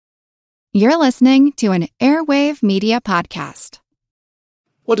You're listening to an Airwave Media Podcast.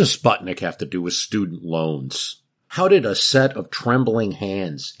 What does Sputnik have to do with student loans? How did a set of trembling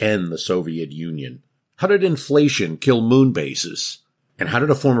hands end the Soviet Union? How did inflation kill moon bases? And how did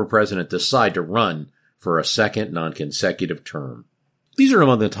a former president decide to run for a second non-consecutive term? These are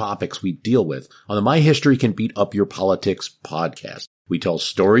among the topics we deal with on the My History Can Beat Up Your Politics podcast. We tell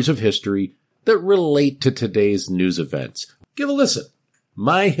stories of history that relate to today's news events. Give a listen.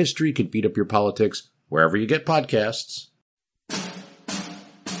 My History Can Beat Up Your Politics, wherever you get podcasts.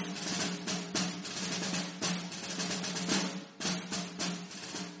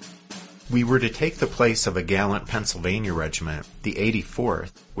 We were to take the place of a gallant Pennsylvania regiment, the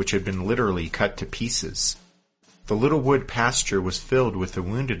 84th, which had been literally cut to pieces. The little wood pasture was filled with the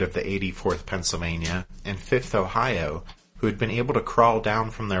wounded of the 84th Pennsylvania and 5th Ohio, who had been able to crawl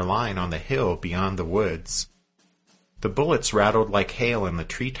down from their line on the hill beyond the woods. The bullets rattled like hail in the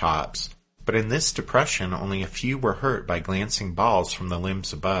treetops, but in this depression only a few were hurt by glancing balls from the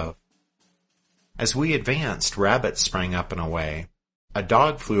limbs above. As we advanced, rabbits sprang up and away. A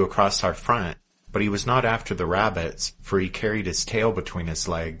dog flew across our front, but he was not after the rabbits, for he carried his tail between his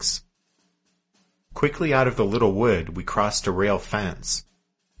legs. Quickly out of the little wood, we crossed a rail fence.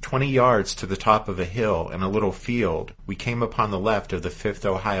 20 yards to the top of a hill in a little field, we came upon the left of the 5th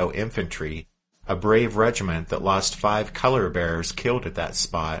Ohio Infantry, a brave regiment that lost 5 color-bearers killed at that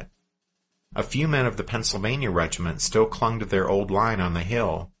spot. A few men of the Pennsylvania regiment still clung to their old line on the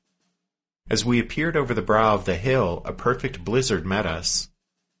hill. As we appeared over the brow of the hill, a perfect blizzard met us.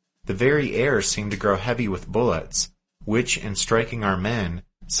 The very air seemed to grow heavy with bullets, which, in striking our men,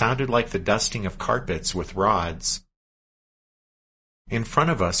 sounded like the dusting of carpets with rods. In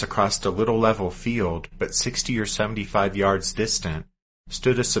front of us, across a little level field, but 60 or 75 yards distant,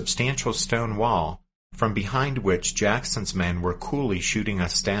 stood a substantial stone wall, from behind which Jackson's men were coolly shooting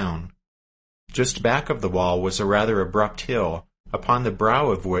us down. Just back of the wall was a rather abrupt hill, upon the brow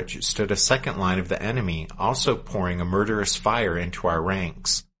of which stood a second line of the enemy, also pouring a murderous fire into our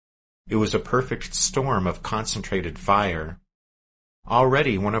ranks. It was a perfect storm of concentrated fire.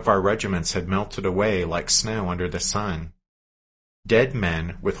 Already one of our regiments had melted away like snow under the sun. Dead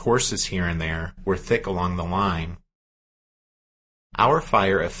men, with horses here and there, were thick along the line. Our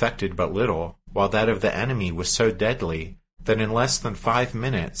fire affected but little, while that of the enemy was so deadly that in less than 5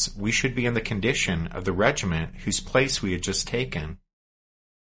 minutes we should be in the condition of the regiment whose place we had just taken.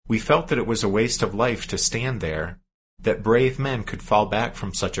 We felt that it was a waste of life to stand there, that brave men could fall back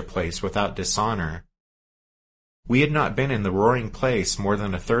from such a place without dishonor. We had not been in the roaring place more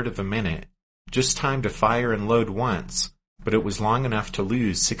than a third of a minute, just time to fire and load once, but it was long enough to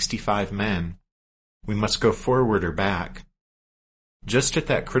lose 65 men. We must go forward or back. Just at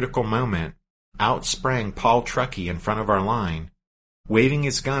that critical moment, out sprang Paul Truckee in front of our line. Waving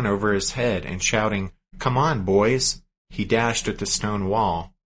his gun over his head and shouting, "Come on, boys!" he dashed at the stone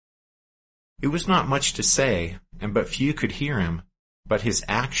wall. It was not much to say, and but few could hear him, but his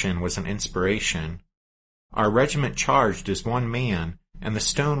action was an inspiration. Our regiment charged as one man, and the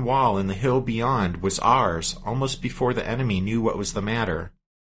stone wall in the hill beyond was ours almost before the enemy knew what was the matter.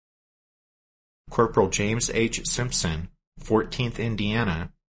 Corporal James H. Simpson, 14th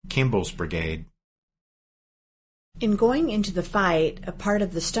Indiana, Kimball's Brigade. In going into the fight, a part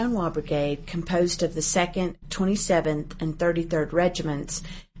of the Stonewall Brigade, composed of the 2nd, 27th, and 33rd Regiments,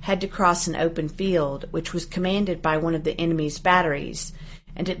 had to cross an open field, which was commanded by one of the enemy's batteries,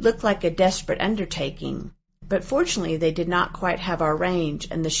 and it looked like a desperate undertaking. But fortunately they did not quite have our range,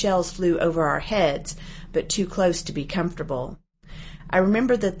 and the shells flew over our heads, but too close to be comfortable. I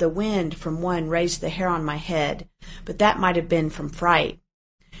remember that the wind from one raised the hair on my head, but that might have been from fright.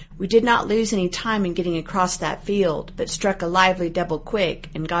 We did not lose any time in getting across that field, but struck a lively double quick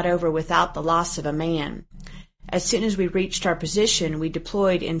and got over without the loss of a man. As soon as we reached our position, we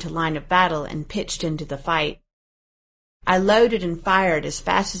deployed into line of battle and pitched into the fight. I loaded and fired as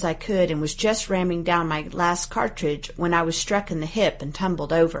fast as I could and was just ramming down my last cartridge when I was struck in the hip and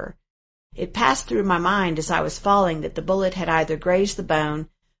tumbled over. It passed through my mind as I was falling that the bullet had either grazed the bone,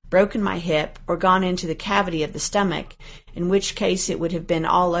 broken my hip, or gone into the cavity of the stomach, in which case it would have been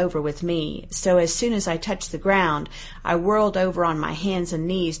all over with me. So as soon as I touched the ground, I whirled over on my hands and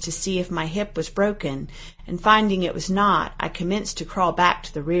knees to see if my hip was broken, and finding it was not, I commenced to crawl back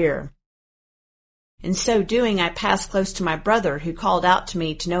to the rear. In so doing, I passed close to my brother, who called out to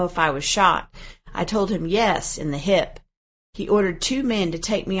me to know if I was shot. I told him yes, in the hip. He ordered 2 men to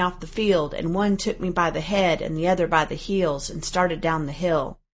take me off the field, and one took me by the head and the other by the heels and started down the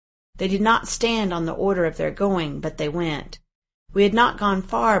hill. They did not stand on the order of their going, but they went. We had not gone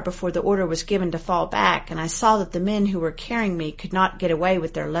far before the order was given to fall back, and I saw that the men who were carrying me could not get away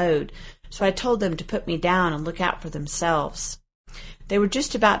with their load, so I told them to put me down and look out for themselves. They were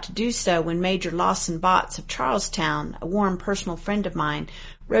just about to do so when Major Lawson Botts of Charlestown, a warm personal friend of mine,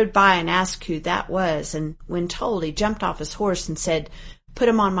 rode by and asked who that was, and when told, he jumped off his horse and said, "Put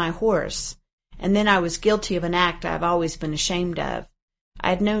him on my horse." And then I was guilty of an act I have always been ashamed of. I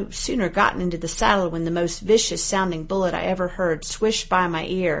had no sooner gotten into the saddle when the most vicious-sounding bullet I ever heard swished by my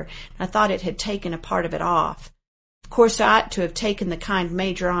ear, and I thought it had taken a part of it off. Of course, I ought to have taken the kind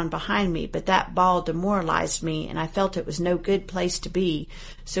Major on behind me, but that ball demoralized me, and I felt it was no good place to be,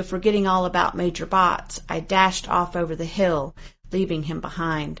 so forgetting all about Major Botts, I dashed off over the hill, leaving him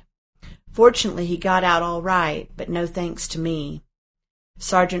behind. Fortunately, he got out all right, but no thanks to me.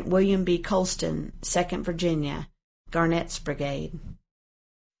 Sergeant William B. Colston, 2nd Virginia, Garnett's Brigade.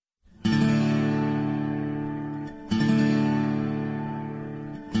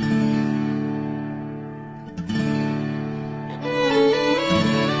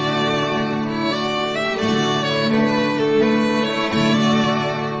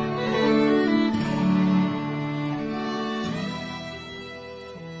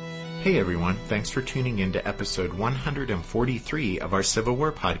 Hey everyone, thanks for tuning in to episode 143 of our Civil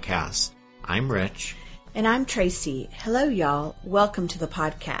War podcast. I'm Rich. And I'm Tracy. Hello y'all, welcome to the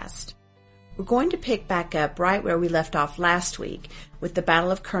podcast. We're going to pick back up right where we left off last week with the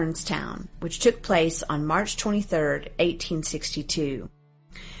Battle of KERNSTOWN, which took place on March 23rd, 1862.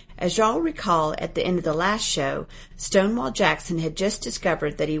 As y'all recall, at the end of the last show, Stonewall Jackson had just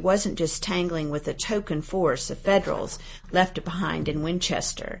discovered that he wasn't just tangling with a token force of Federals left behind in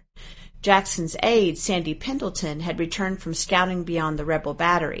Winchester. Jackson's aide, Sandy Pendleton, had returned from scouting beyond the rebel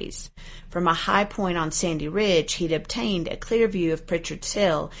batteries. From a high point on Sandy Ridge, he'd obtained a clear view of Pritchard's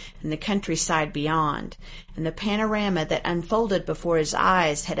Hill and the countryside beyond, and the panorama that unfolded before his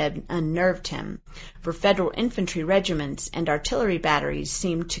eyes had unnerved him, for Federal infantry regiments and artillery batteries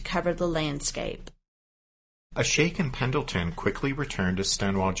seemed to cover the landscape. A shaken Pendleton quickly returned to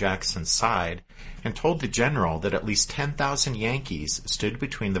Stonewall Jackson's side and told the general that at least 10,000 Yankees stood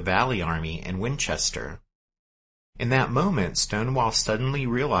between the Valley Army and Winchester. In that moment, Stonewall suddenly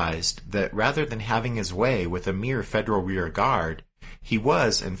realized that rather than having his way with a mere Federal rear guard, he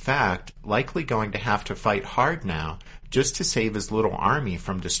was, in fact, likely going to have to fight hard now just to save his little army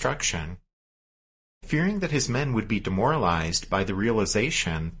from destruction. Fearing that his men would be demoralized by the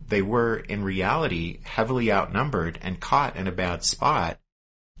realization they were, in reality, heavily outnumbered and caught in a bad spot,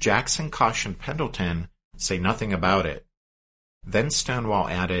 Jackson cautioned Pendleton, "Say nothing about it." Then Stonewall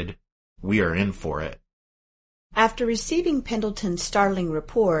added, "We are in for it." After receiving Pendleton's startling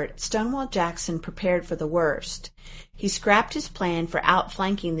report, Stonewall Jackson prepared for the worst. He scrapped his plan for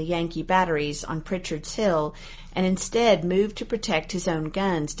outflanking the Yankee batteries on Pritchard's Hill and instead moved to protect his own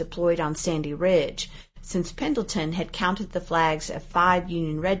guns deployed on Sandy Ridge, since Pendleton had counted the flags of 5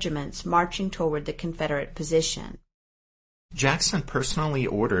 Union regiments marching toward the Confederate position. Jackson personally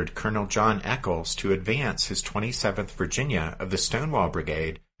ordered Colonel John Echols to advance his 27th Virginia of the Stonewall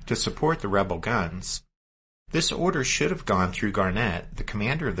Brigade to support the rebel guns. This order should have gone through Garnett, the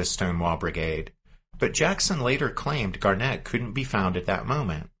commander of the Stonewall Brigade, but Jackson later claimed Garnett couldn't be found at that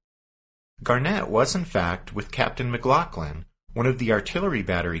moment. Garnett was in fact with Captain McLaughlin, one of the artillery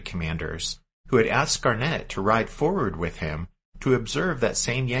battery commanders, who had asked Garnett to ride forward with him to observe that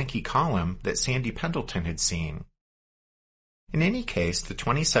same Yankee column that Sandy Pendleton had seen. In any case, the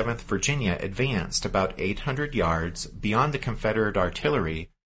 27th Virginia advanced about 800 yards beyond the Confederate artillery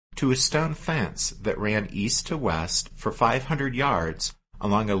to a stone fence that ran east to west for 500 yards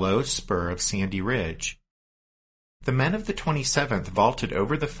along a low spur of Sandy Ridge. The men of the 27th vaulted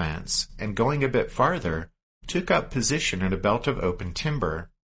over the fence and, going a bit farther, took up position in a belt of open timber.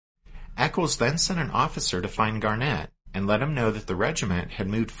 Echols then sent an officer to find Garnett and let him know that the regiment had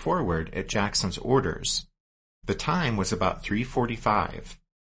moved forward at Jackson's orders. The time was about 3:45.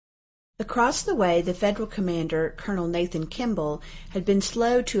 Across the way, the Federal commander, Colonel Nathan Kimball, had been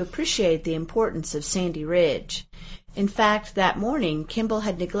slow to appreciate the importance of Sandy Ridge. In fact, that morning, Kimball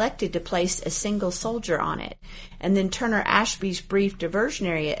had neglected to place a single soldier on it, and then Turner Ashby's brief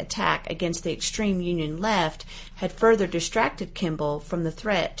diversionary attack against the extreme Union left had further distracted Kimball from the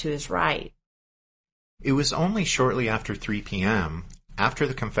threat to his right. It was only shortly after 3 p.m., after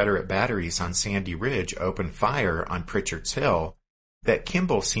the Confederate batteries on Sandy Ridge opened fire on Pritchard's Hill, that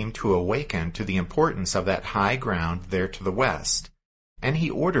Kimball seemed to awaken to the importance of that high ground there to the west, and he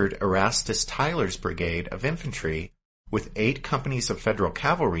ordered Erastus Tyler's brigade of infantry with 8 companies of Federal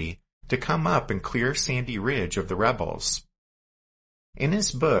cavalry to come up and clear Sandy Ridge of the rebels. In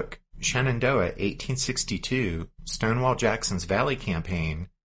his book, Shenandoah 1862, Stonewall Jackson's Valley Campaign,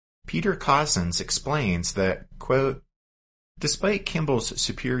 Peter Cozzens explains that, quote, despite Kimball's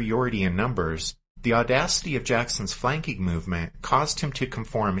superiority in numbers, the audacity of Jackson's flanking movement caused him to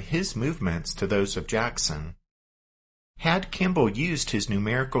conform his movements to those of Jackson. Had Kimball used his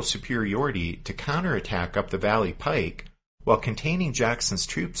numerical superiority to counterattack up the Valley Pike while containing Jackson's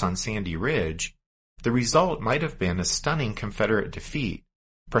troops on Sandy Ridge, the result might have been a stunning Confederate defeat,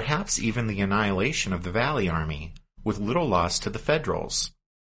 perhaps even the annihilation of the Valley Army, with little loss to the Federals.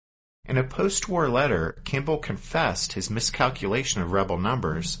 In a post-war letter, Kimball confessed his miscalculation of rebel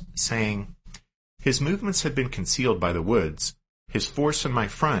numbers, saying, his movements had been concealed by the woods. His force in my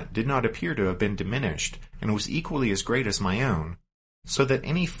front did not appear to have been diminished, and was equally as great as my own, so that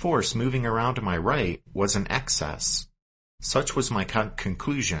any force moving around to my right was an excess. Such was my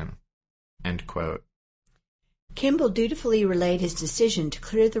conclusion. End quote. Kimball dutifully relayed his decision to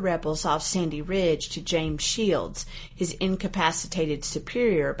clear the rebels off Sandy Ridge to James Shields, his incapacitated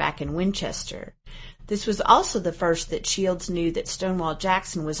superior back in Winchester. This was also the first that Shields knew that Stonewall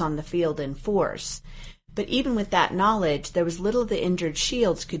Jackson was on the field in force. But even with that knowledge, there was little the injured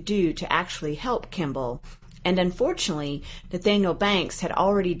Shields could do to actually help Kimball, and unfortunately, Nathaniel Banks had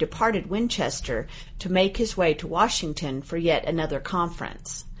already departed Winchester to make his way to Washington for yet another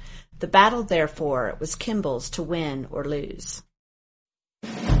conference. The battle, therefore, was Kimball's to win or lose.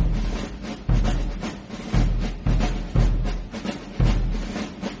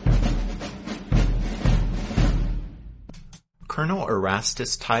 Colonel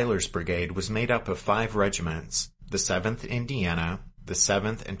Erastus Tyler's brigade was made up of 5 regiments, the 7th Indiana, the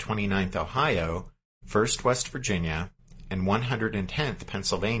 7th and 29th Ohio, 1st West Virginia, and 110th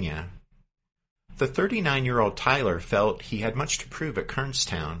Pennsylvania. The 39-year-old Tyler felt he had much to prove at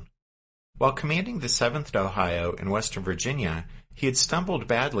KERNSTOWN. While commanding the 7th Ohio in Western Virginia, he had stumbled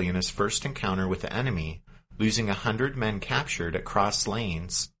badly in his first encounter with the enemy, losing 100 men captured at Cross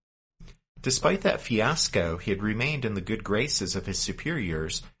Lanes. Despite that fiasco, he had remained in the good graces of his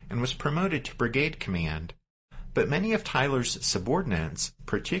superiors and was promoted to brigade command. But many of Tyler's subordinates,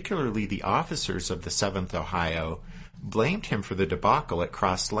 particularly the officers of the 7th Ohio, blamed him for the debacle at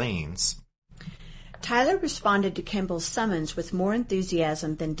Cross Lanes. Tyler responded to Kimball's summons with more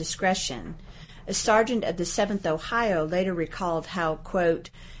enthusiasm than discretion. A sergeant of the 7th Ohio later recalled how, quote,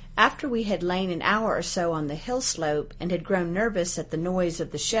 after we had lain an hour or so on the hill slope and had grown nervous at the noise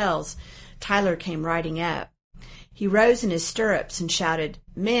of the shells, Tyler came riding up. He rose in his stirrups and shouted,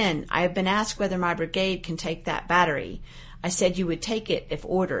 men, I have been asked whether my brigade can take that battery. I said you would take it if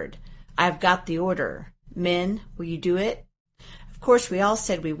ordered. I have got the order. Men, will you do it? Of course, we all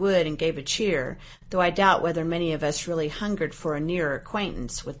said we would and gave a cheer, though I doubt whether many of us really hungered for a nearer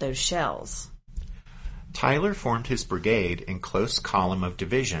acquaintance with those shells. Tyler formed his brigade in close column of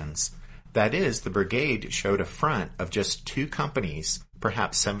divisions. That is, the brigade showed a front of just 2 companies,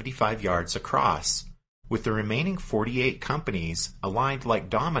 perhaps 75 yards across, with the remaining 48 companies aligned like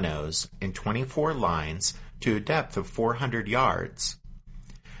dominoes in 24 lines to a depth of 400 yards.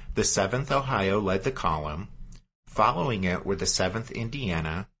 The 7th Ohio led the column. Following it were the 7th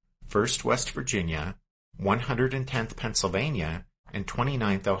Indiana, 1st West Virginia, 110th Pennsylvania, and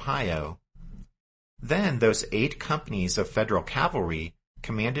 29th Ohio. Then those 8 companies of Federal cavalry,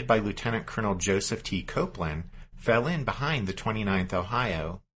 commanded by Lieutenant Colonel Joseph T. Copeland, fell in behind the 29th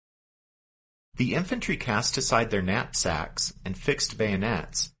Ohio. The infantry cast aside their knapsacks and fixed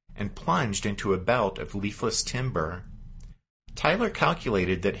bayonets and plunged into a belt of leafless timber. Tyler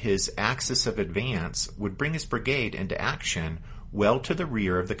calculated that his axis of advance would bring his brigade into action well to the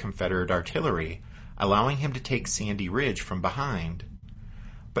rear of the Confederate artillery, allowing him to take Sandy Ridge from behind.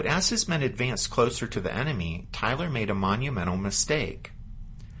 But as his men advanced closer to the enemy, Tyler made a monumental mistake.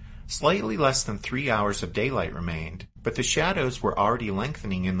 Slightly less than 3 hours of daylight remained, but the shadows were already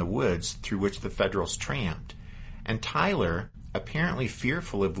lengthening in the woods through which the Federals tramped, and Tyler, apparently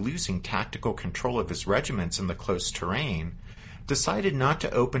fearful of losing tactical control of his regiments in the close terrain, decided not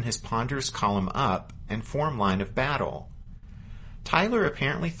to open his ponderous column up and form line of battle. Tyler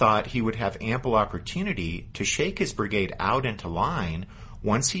apparently thought he would have ample opportunity to shake his brigade out into line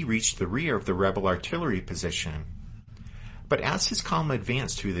once he reached the rear of the rebel artillery position. But as his column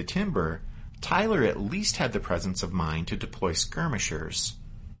advanced through the timber, Tyler at least had the presence of mind to deploy skirmishers.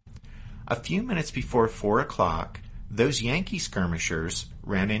 A few minutes before 4 o'clock, those Yankee skirmishers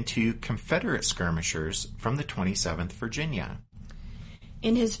ran into Confederate skirmishers from the 27th Virginia.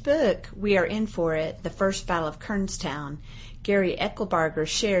 In his book, We Are In For It, The First Battle of KERNSTOWN, Gary Eckelbarger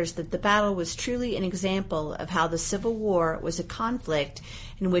shares that the battle was truly an example of how the Civil War was a conflict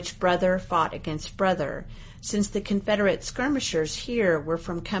in which brother fought against brother, since the Confederate skirmishers here were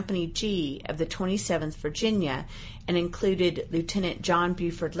from Company G of the 27th Virginia and included Lieutenant John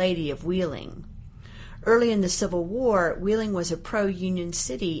Buford Lady of Wheeling. Early in the Civil War, Wheeling was a pro-Union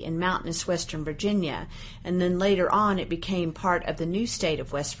city in mountainous western Virginia, and then later on it became part of the new state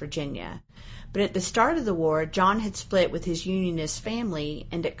of West Virginia. But at the start of the war, John had split with his Unionist family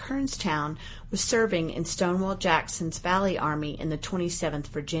and at KERNSTOWN was serving in Stonewall Jackson's Valley Army in the 27th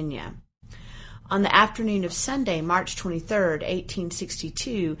Virginia. On the afternoon of Sunday, March 23,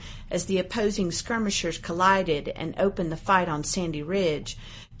 1862, as the opposing skirmishers collided and opened the fight on Sandy Ridge,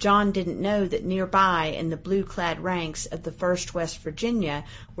 John didn't know that nearby in the blue-clad ranks of the 1st West Virginia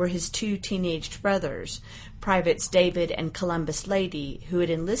were his two teenaged brothers, Privates David and Columbus Lady, who had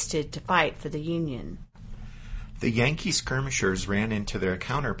enlisted to fight for the Union. The Yankee skirmishers ran into their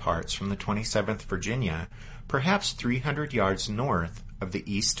counterparts from the 27th Virginia, perhaps 300 yards north of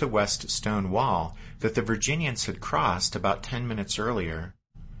the east to west stone wall that the Virginians had crossed about 10 minutes earlier.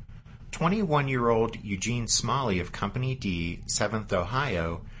 21-year-old Eugene Smalley of Company D, 7th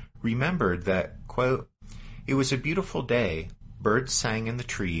Ohio, remembered that, quote, "It was a beautiful day. Birds sang in the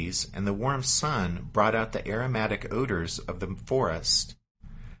trees, and the warm sun brought out the aromatic odors of the forest.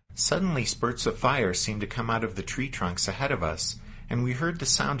 Suddenly spurts of fire seemed to come out of the tree trunks ahead of us, and we heard the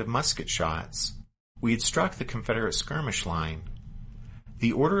sound of musket shots. We had struck the Confederate skirmish line.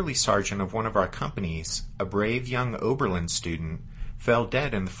 The orderly sergeant of one of our companies, a brave young Oberlin student, fell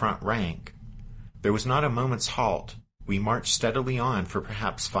dead in the front rank. There was not a moment's halt. We marched steadily on for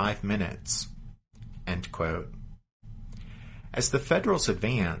perhaps 5 minutes." End quote. As the Federals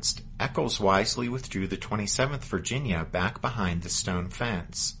advanced, Eccles wisely withdrew the 27th Virginia back behind the stone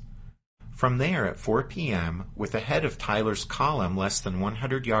fence. From there at 4 p.m., with the head of Tyler's column less than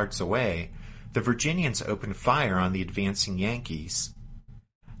 100 yards away, the Virginians opened fire on the advancing Yankees.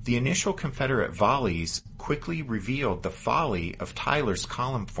 The initial Confederate volleys quickly revealed the folly of Tyler's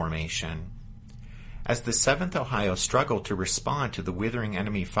column formation. As the 7th Ohio struggled to respond to the withering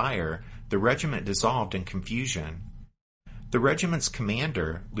enemy fire, the regiment dissolved in confusion. The regiment's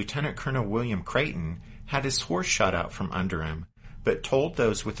commander, Lieutenant Colonel William Creighton, had his horse shot out from under him, but told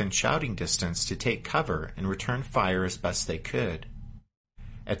those within shouting distance to take cover and return fire as best they could.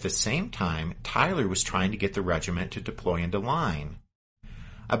 At the same time, Tyler was trying to get the regiment to deploy into line.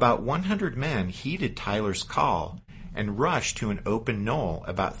 About 100 men heeded Tyler's call and rushed to an open knoll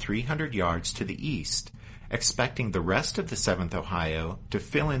about 300 yards to the east, expecting the rest of the 7th Ohio to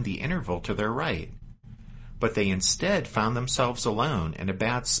fill in the interval to their right. But they instead found themselves alone in a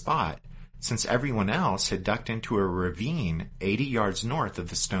bad spot, since everyone else had ducked into a ravine 80 yards north of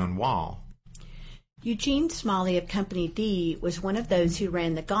the stone wall. Eugene Smalley of Company D was one of those who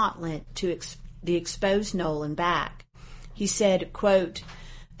ran the gauntlet to the exposed knoll and back. He said, quote,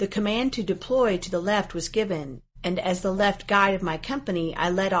 "The command to deploy to the left was given, and as the left guide of my company, I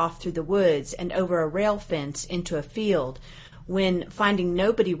led off through the woods and over a rail fence into a field, when, finding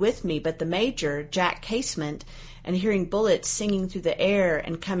nobody with me but the major, Jack Casement, and hearing bullets singing through the air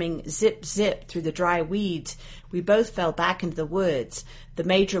and coming zip-zip through the dry weeds, we both fell back into the woods, the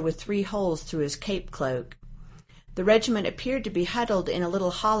major with 3 holes through his cape cloak. The regiment appeared to be huddled in a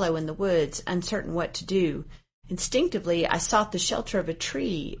little hollow in the woods, uncertain what to do. Instinctively, I sought the shelter of a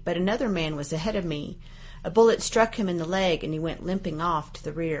tree, but another man was ahead of me. A bullet struck him in the leg, and he went limping off to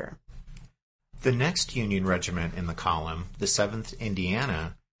the rear." The next Union regiment in the column, the 7th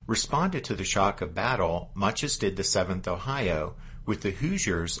Indiana, responded to the shock of battle much as did the 7th Ohio, with the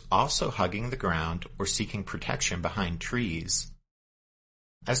Hoosiers also hugging the ground or seeking protection behind trees.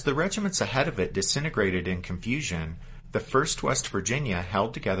 As the regiments ahead of it disintegrated in confusion, the 1st West Virginia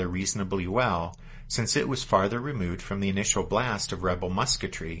held together reasonably well, since it was farther removed from the initial blast of rebel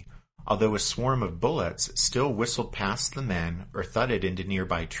musketry, although a swarm of bullets still whistled past the men or thudded into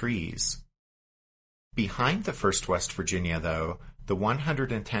nearby trees. Behind the 1st West Virginia, though, the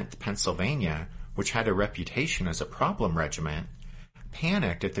 110th Pennsylvania, which had a reputation as a problem regiment,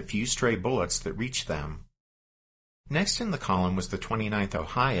 panicked at the few stray bullets that reached them. Next in the column was the 29th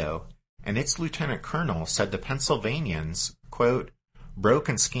Ohio, and its lieutenant colonel said the Pennsylvanians, quote, "broke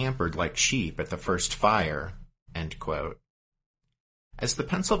and scampered like sheep at the first fire," end quote. As the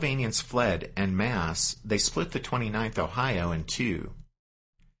Pennsylvanians fled en masse, they split the 29th Ohio in two.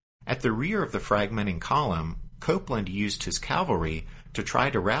 At the rear of the fragmenting column, Copeland used his cavalry to try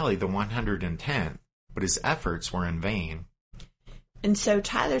to rally the 110th, but his efforts were in vain. And so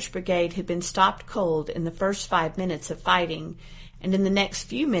Tyler's brigade had been stopped cold in the first 5 minutes of fighting, and in the next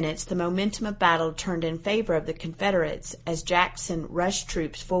few minutes the momentum of battle turned in favor of the Confederates as Jackson rushed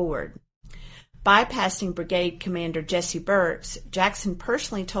troops forward. Bypassing Brigade Commander Jesse Burks, Jackson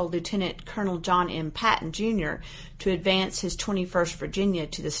personally told Lieutenant Colonel John M. Patton, Jr. to advance his 21st Virginia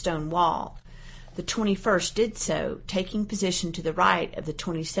to the stone wall. The 21st did so, taking position to the right of the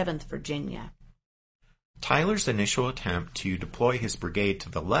 27th Virginia. Tyler's initial attempt to deploy his brigade to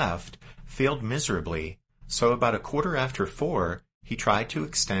the left failed miserably, so about 4:15 he tried to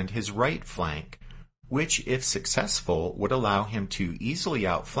extend his right flank, which, if successful, would allow him to easily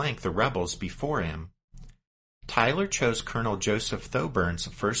outflank the rebels before him. Tyler chose Colonel Joseph Thoburn's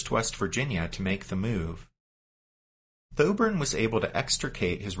 1st West Virginia to make the move. Thoburn was able to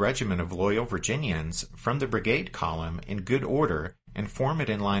extricate his regiment of loyal Virginians from the brigade column in good order and form it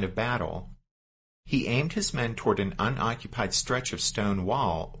in line of battle. He aimed his men toward an unoccupied stretch of stone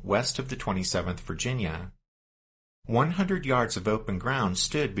wall west of the 27th Virginia. 100 yards of open ground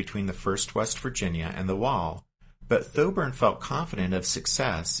stood between the 1st West Virginia and the wall, but Thoburn felt confident of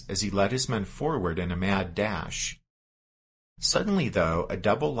success as he led his men forward in a mad dash. Suddenly, though, a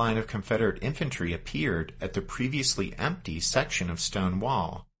double line of Confederate infantry appeared at the previously empty section of stone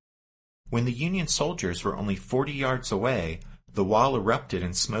wall. When the Union soldiers were only 40 yards away, the wall erupted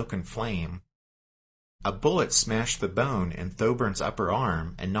in smoke and flame. A bullet smashed the bone in Thoburn's upper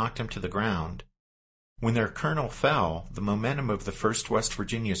arm and knocked him to the ground. When their colonel fell, the momentum of the 1st West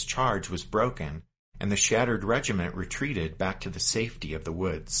Virginia's charge was broken, and the shattered regiment retreated back to the safety of the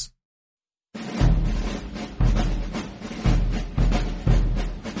woods.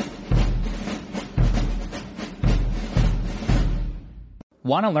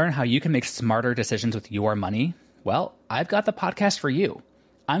 Want to learn how you can make smarter decisions with your money? Well, I've got the podcast for you.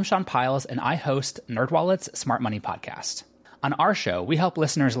 I'm Sean Piles, and I host NerdWallet's Smart Money Podcast. On our show, we help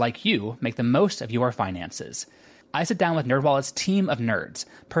listeners like you make the most of your finances. I sit down with NerdWallet's team of nerds,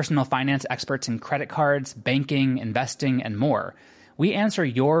 personal finance experts in credit cards, banking, investing, and more. We answer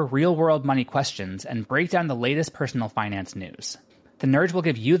your real-world money questions and break down the latest personal finance news. The nerds will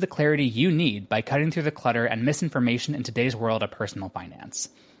give you the clarity you need by cutting through the clutter and misinformation in today's world of personal finance.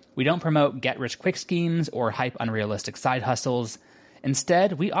 We don't promote get-rich-quick schemes or hype unrealistic side hustles.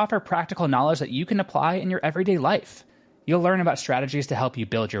 Instead, we offer practical knowledge that you can apply in your everyday life. You'll learn about strategies to help you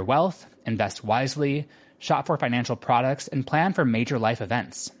build your wealth, invest wisely, shop for financial products, and plan for major life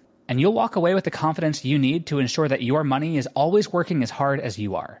events. And you'll walk away with the confidence you need to ensure that your money is always working as hard as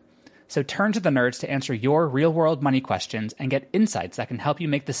you are. So turn to the nerds to answer your real-world money questions and get insights that can help you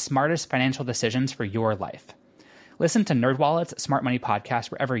make the smartest financial decisions for your life. Listen to NerdWallet's Smart Money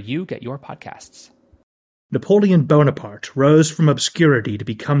Podcast wherever you get your podcasts. Napoleon Bonaparte rose from obscurity to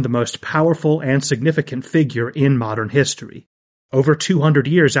become the most powerful and significant figure in modern history. Over 200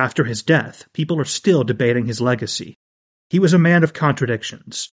 years after his death, people are still debating his legacy. He was a man of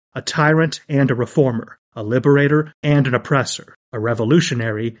contradictions, a tyrant and a reformer, a liberator and an oppressor, a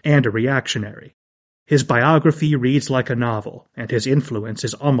revolutionary and a reactionary. His biography reads like a novel, and his influence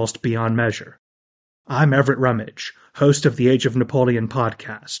is almost beyond measure. I'm Everett Rummage, host of the Age of Napoleon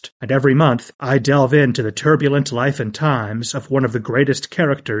podcast, and every month I delve into the turbulent life and times of one of the greatest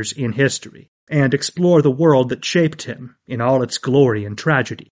characters in history, and explore the world that shaped him in all its glory and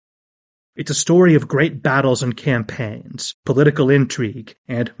tragedy. It's a story of great battles and campaigns, political intrigue,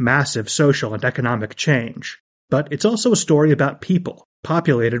 and massive social and economic change. But it's also a story about people,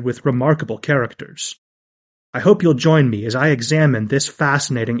 populated with remarkable characters. I hope you'll join me as I examine this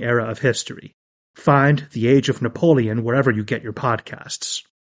fascinating era of history. Find The Age of Napoleon wherever you get your podcasts.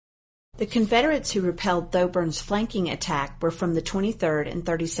 The Confederates who repelled Thoburn's flanking attack were from the 23rd and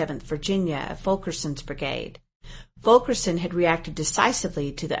 37th Virginia of Fulkerson's brigade. Fulkerson had reacted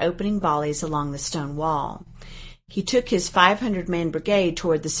decisively to the opening volleys along the stone wall. He took his 500-man brigade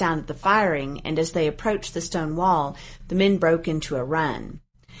toward the sound of the firing, and as they approached the stone wall, the men broke into a run.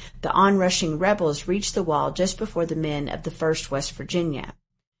 The onrushing rebels reached the wall just before the men of the 1st West Virginia.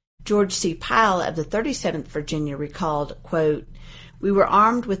 George C. Pyle of the 37th Virginia recalled, quote, "We were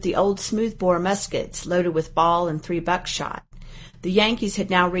armed with the old smoothbore muskets, loaded with ball and 3 buckshot. The Yankees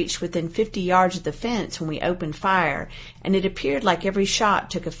had now reached within 50 yards of the fence when we opened fire, and it appeared like every shot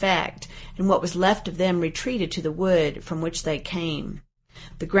took effect, and what was left of them retreated to the wood from which they came.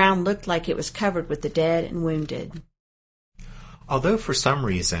 The ground looked like it was covered with the dead and wounded." Although for some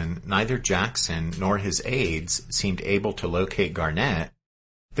reason neither Jackson nor his aides seemed able to locate Garnett,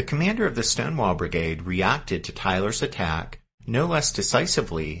 the commander of the Stonewall Brigade reacted to Tyler's attack no less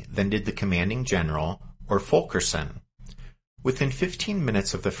decisively than did the commanding general, or Fulkerson. Within 15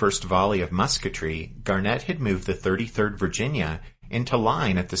 minutes of the first volley of musketry, Garnett had moved the 33rd Virginia into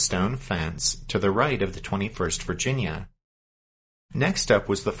line at the stone fence to the right of the 21st Virginia. Next up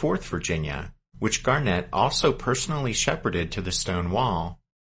was the 4th Virginia, which Garnett also personally shepherded to the stone wall.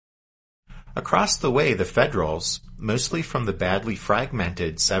 Across the way, the Federals, mostly from the badly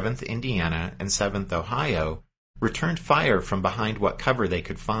fragmented 7th Indiana and 7th Ohio, returned fire from behind what cover they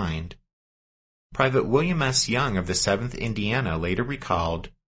could find. Private William S. Young of the 7th Indiana later recalled,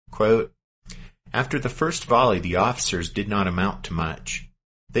 quote, "After the first volley, the officers did not amount to much.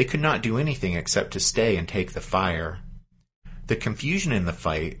 They could not do anything except to stay and take the fire. The confusion in the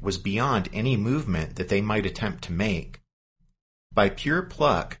fight was beyond any movement that they might attempt to make. By pure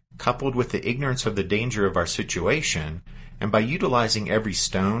pluck, coupled with the ignorance of the danger of our situation, and by utilizing every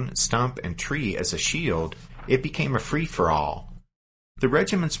stone, stump, and tree as a shield, it became a free-for-all. The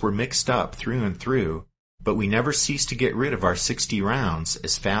regiments were mixed up through and through, but we never ceased to get rid of our 60 rounds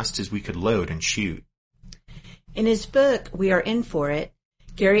as fast as we could load and shoot." In his book, We Are In For It,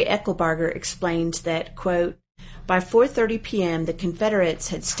 Gary Eckelbarger explains that, quote, "By 4:30 p.m., the Confederates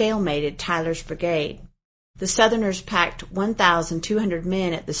had stalemated Tyler's brigade. The Southerners packed 1,200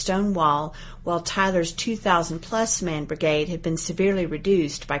 men at the stone wall, while Tyler's 2,000-plus man brigade had been severely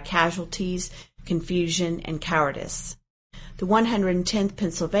reduced by casualties, confusion, and cowardice. The 110th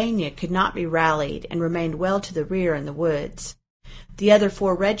Pennsylvania could not be rallied and remained well to the rear in the woods. The other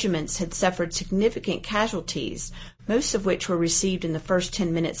 4 regiments had suffered significant casualties, most of which were received in the first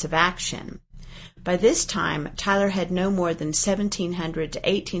 10 minutes of action. By this time, Tyler had no more than 1,700 to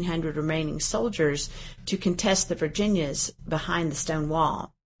 1,800 remaining soldiers to contest the Virginias behind the stone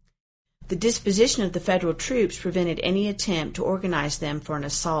wall. The disposition of the Federal troops prevented any attempt to organize them for an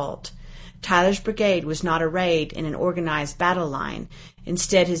assault. Tyler's brigade was not arrayed in an organized battle line.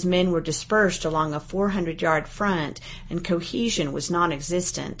 Instead, his men were dispersed along a 400-yard front, and cohesion was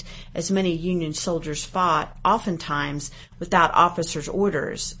non-existent, as many Union soldiers fought, oftentimes without officers'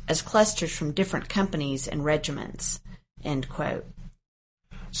 orders, as clusters from different companies and regiments." End quote.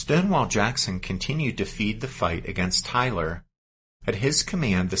 Stonewall Jackson continued to feed the fight against Tyler. At his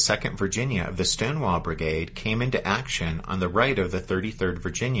command, the 2nd Virginia of the Stonewall Brigade came into action on the right of the 33rd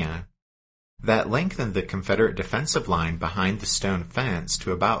Virginia. That lengthened the Confederate defensive line behind the stone fence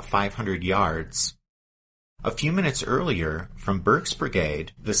to about 500 yards. A few minutes earlier, from Burke's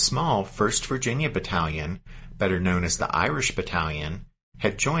brigade, the small 1st Virginia Battalion, better known as the Irish Battalion,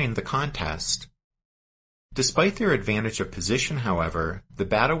 had joined the contest. Despite their advantage of position, however, the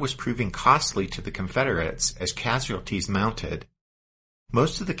battle was proving costly to the Confederates as casualties mounted.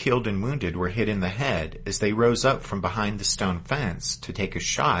 Most of the killed and wounded were hit in the head as they rose up from behind the stone fence to take a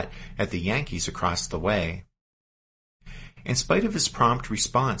shot at the Yankees across the way. In spite of his prompt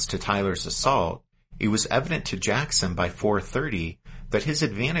response to Tyler's assault, it was evident to Jackson by 4:30 that his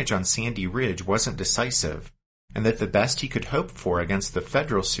advantage on Sandy Ridge wasn't decisive, and that the best he could hope for against the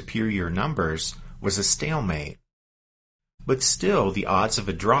Federal superior numbers was a stalemate. But still, the odds of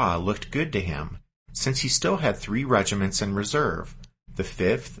a draw looked good to him, since he still had 3 regiments in reserve, the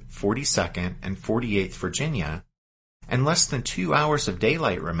 5th, 42nd, and 48th Virginia, and less than 2 hours of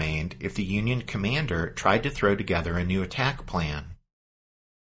daylight remained if the Union commander tried to throw together a new attack plan.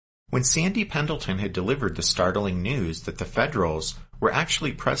 When Sandy Pendleton had delivered the startling news that the Federals were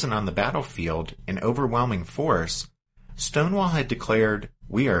actually present on the battlefield in overwhelming force, Stonewall had declared,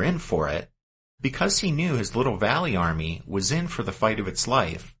 "We are in for it," because he knew his Little Valley Army was in for the fight of its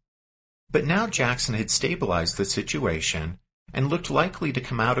life. But now Jackson had stabilized the situation and looked likely to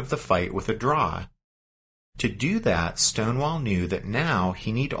come out of the fight with a draw. To do that, Stonewall knew that now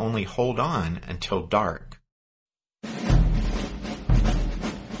he need only hold on until dark.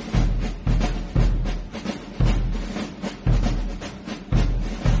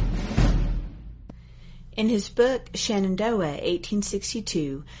 In his book Shenandoah,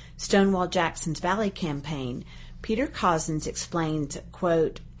 1862, Stonewall Jackson's Valley Campaign, Peter Cozzens explains,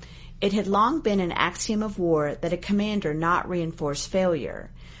 quote, "It had long been an axiom of war that a commander not reinforce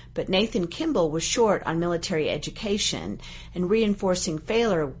failure, but Nathan Kimball was short on military education, and reinforcing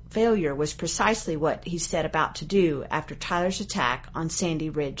failure was precisely what he set about to do after Tyler's attack on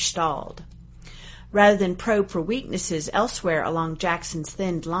Sandy Ridge stalled. Rather than probe for weaknesses elsewhere along Jackson's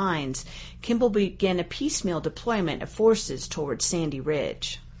thinned lines, Kimball began a piecemeal deployment of forces towards Sandy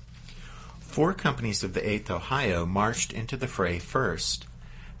Ridge." 4 companies of the 8th Ohio marched into the fray first.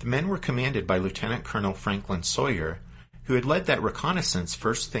 The men were commanded by Lieutenant Colonel Franklin Sawyer, who had led that reconnaissance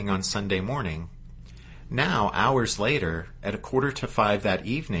first thing on Sunday morning. Now, hours later, at 4:45 that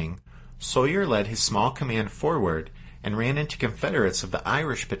evening, Sawyer led his small command forward and ran into Confederates of the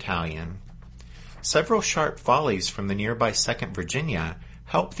Irish Battalion. Several sharp volleys from the nearby 2nd Virginia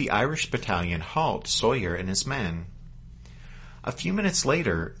helped the Irish Battalion halt Sawyer and his men. A few minutes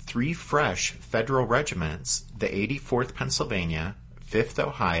later, 3 fresh Federal regiments, the 84th Pennsylvania, 5th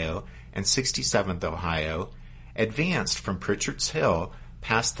Ohio, and 67th Ohio, advanced from Pritchard's Hill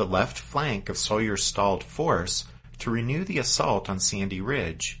past the left flank of Sawyer's stalled force to renew the assault on Sandy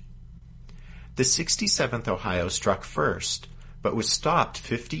Ridge. The 67th Ohio struck first, but was stopped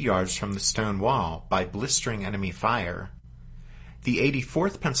 50 yards from the stone wall by blistering enemy fire. The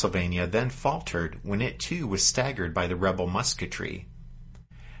 84th Pennsylvania then faltered when it too was staggered by the rebel musketry.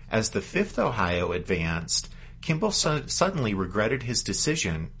 As the 5th Ohio advanced, Kimball suddenly regretted his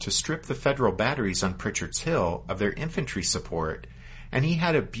decision to strip the Federal batteries on Pritchard's Hill of their infantry support, and he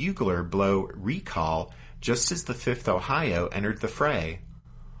had a bugler blow recall just as the 5th Ohio entered the fray.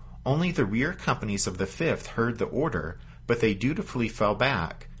 Only the rear companies of the 5th heard the order, but they dutifully fell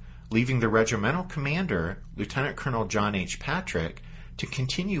back, leaving the regimental commander, Lieutenant Colonel John H. Patrick, to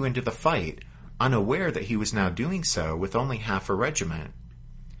continue into the fight, unaware that he was now doing so with only half a regiment.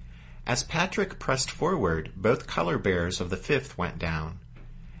 As Patrick pressed forward, both color bearers of the 5th went down.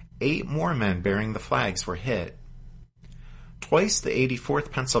 8 more men bearing the flags were hit. Twice the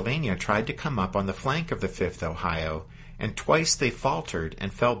 84th Pennsylvania tried to come up on the flank of the 5th Ohio, and twice they faltered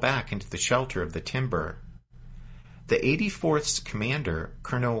and fell back into the shelter of the timber. The 84th's commander,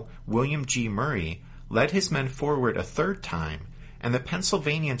 Colonel William G. Murray, led his men forward a third time, and the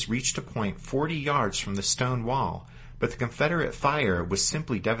Pennsylvanians reached a point 40 yards from the stone wall, but the Confederate fire was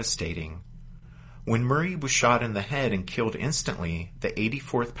simply devastating. When Murray was shot in the head and killed instantly, the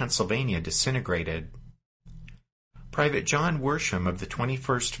 84th Pennsylvania disintegrated. Private John Worsham of the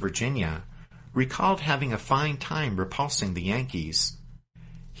 21st Virginia recalled having a fine time repulsing the Yankees.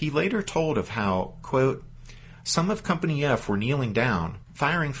 He later told of how, quote, "Some of Company F were kneeling down,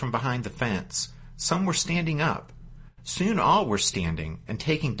 firing from behind the fence. Some were standing up. Soon all were standing and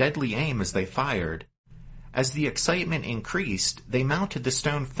taking deadly aim as they fired. As the excitement increased, they mounted the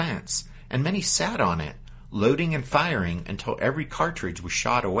stone fence, and many sat on it, loading and firing until every cartridge was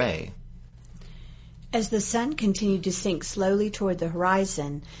shot away." As the sun continued to sink slowly toward the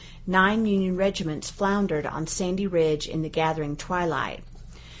horizon, 9 Union regiments floundered on Sandy Ridge in the gathering twilight.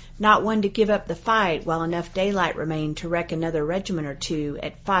 Not one to give up the fight while enough daylight remained to wreck another regiment or two,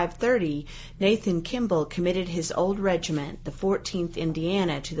 at 5:30, Nathan Kimball committed his old regiment, the 14th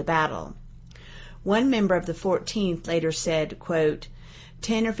Indiana, to the battle. One member of the 14th later said, quote,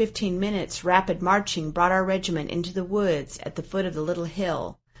 10 or 15 minutes rapid marching brought our regiment into the woods at the foot of the little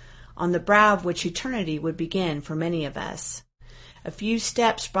hill, on the brow of which eternity would begin for many of us. A few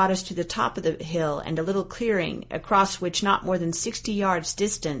steps brought us to the top of the hill and a little clearing, across which not more than 60 yards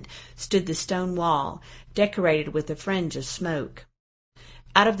distant stood the stone wall, decorated with a fringe of smoke.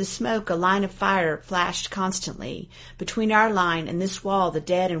 Out of the smoke a line of fire flashed constantly. Between our line and this wall the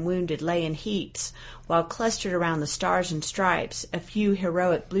dead and wounded lay in heaps, while clustered around the stars and stripes a few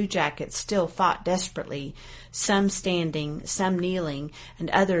heroic bluejackets still fought desperately, some standing, some kneeling, and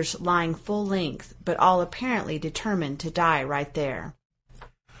others lying full length, but all apparently determined to die right there.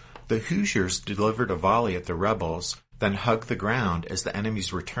 The Hoosiers delivered a volley at the rebels, then hugged the ground as the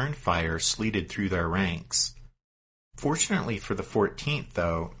enemy's return fire sleeted through their ranks. Fortunately for the 14th,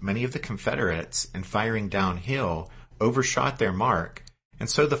 though, many of the Confederates, in firing downhill, overshot their mark, and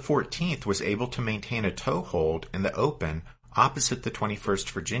so the 14th was able to maintain a toehold in the open opposite the 21st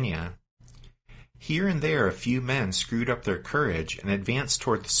Virginia. Here and there a few men screwed up their courage and advanced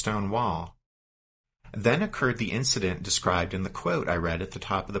toward the stone wall. Then occurred the incident described in the quote I read at the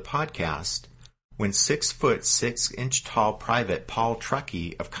top of the podcast, when 6-foot 6-inch tall Private Paul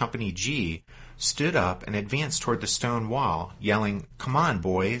Truckee of Company G stood up and advanced toward the stone wall, yelling, "Come on,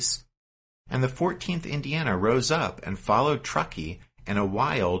 boys!" And the 14th Indiana rose up and followed Truckee in a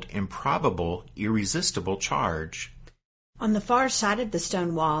wild, improbable, irresistible charge. On the far side of the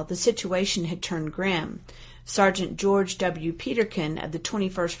stone wall, the situation had turned grim. Sergeant George W. Peterkin of the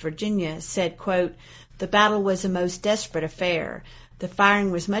 21st Virginia said, quote, "The battle was a most desperate affair. The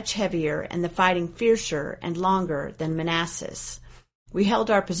firing was much heavier and the fighting fiercer and longer than Manassas. We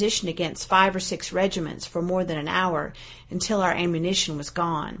held our position against 5 or 6 regiments for more than an hour until our ammunition was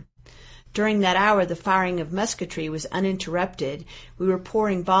gone. During that hour the firing of musketry was uninterrupted. We were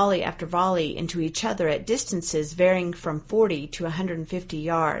pouring volley after volley into each other at distances varying from 40 to 150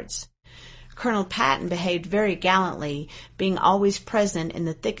 yards. Colonel Patton behaved very gallantly, being always present in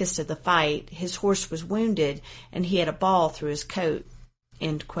the thickest of the fight. His horse was wounded, and he had a ball through his coat."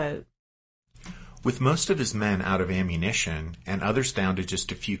 End quote. With most of his men out of ammunition, and others down to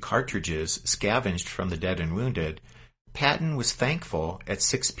just a few cartridges scavenged from the dead and wounded, Patton was thankful at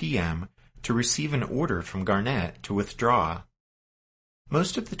 6 p.m. to receive an order from Garnett to withdraw.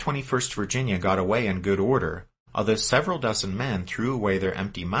 Most of the 21st Virginia got away in good order, although several dozen men threw away their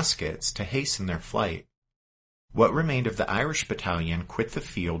empty muskets to hasten their flight. What remained of the Irish battalion quit the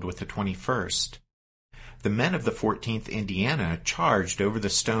field with the 21st. The men of the 14th Indiana charged over the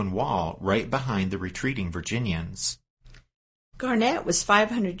stone wall right behind the retreating Virginians. Garnett was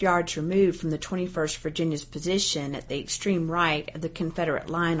 500 yards removed from the 21st Virginia's position at the extreme right of the Confederate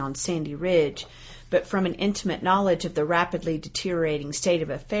line on Sandy Ridge, but from an intimate knowledge of the rapidly deteriorating state of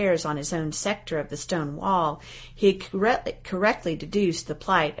affairs on his own sector of the stone wall, he had correctly deduced the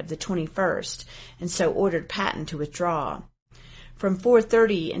plight of the 21st, and so ordered Patton to withdraw. From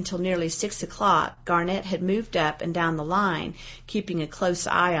 4:30 until nearly 6 o'clock, Garnett had moved up and down the line, keeping a close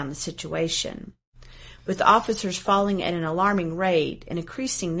eye on the situation. With officers falling at an alarming rate, an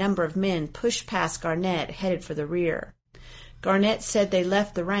increasing number of men pushed past Garnett, headed for the rear. Garnett said they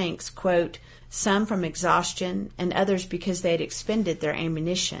left the ranks, quote, some from exhaustion and others because they had expended their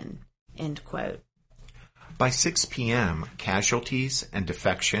ammunition, end quote. By 6 p.m., casualties and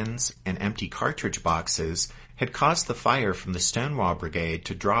defections and empty cartridge boxes had caused the fire from the Stonewall Brigade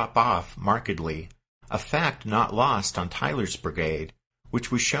to drop off markedly, a fact not lost on Tyler's brigade, which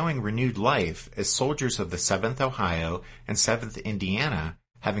was showing renewed life as soldiers of the 7th Ohio and 7th Indiana,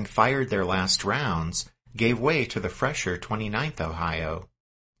 having fired their last rounds, gave way to the fresher 29th Ohio.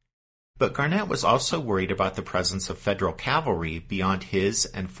 But Garnett was also worried about the presence of Federal cavalry beyond his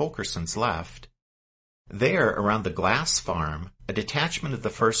and Fulkerson's left. There, around the Glass Farm, a detachment of the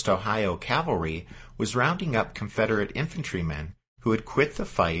 1st Ohio Cavalry was rounding up Confederate infantrymen who had quit the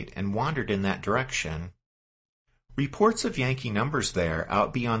fight and wandered in that direction. Reports of Yankee numbers there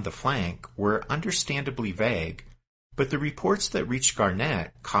out beyond the flank were understandably vague, but the reports that reached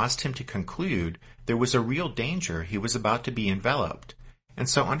Garnett caused him to conclude there was a real danger he was about to be enveloped, and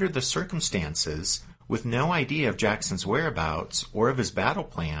so under the circumstances, with no idea of Jackson's whereabouts or of his battle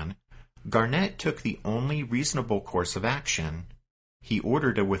plan, Garnett took the only reasonable course of action. He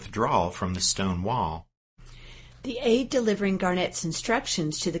ordered a withdrawal from the stone wall. The aide delivering Garnett's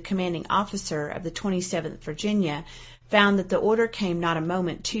instructions to the commanding officer of the 27th Virginia found that the order came not a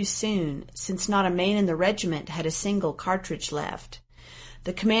moment too soon, since not a man in the regiment had a single cartridge left.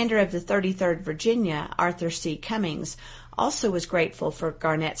 The commander of the 33rd Virginia, Arthur C. Cummings, also was grateful for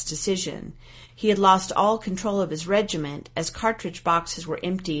Garnett's decision. He had lost all control of his regiment as cartridge boxes were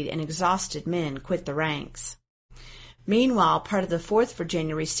emptied and exhausted men quit the ranks. Meanwhile, part of the 4th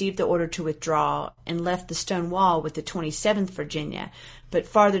Virginia received the order to withdraw and left the stone wall with the 27th Virginia, but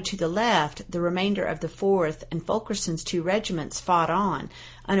farther to the left, the remainder of the 4th and Fulkerson's 2 regiments fought on,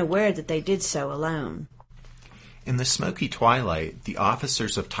 unaware that they did so alone. In the smoky twilight, the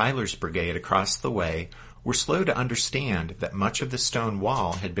officers of Tyler's brigade across the way were slow to understand that much of the stone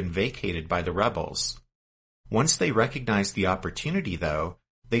wall had been vacated by the rebels. Once they recognized the opportunity, though,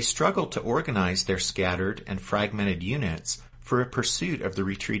 they struggled to organize their scattered and fragmented units for a pursuit of the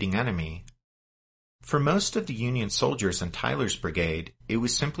retreating enemy. For most of the Union soldiers in Tyler's brigade, it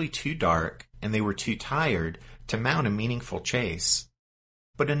was simply too dark and they were too tired to mount a meaningful chase.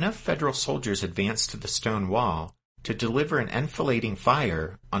 But enough Federal soldiers advanced to the stone wall to deliver an enfilading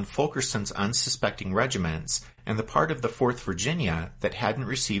fire on Fulkerson's unsuspecting regiments and the part of the 4th Virginia that hadn't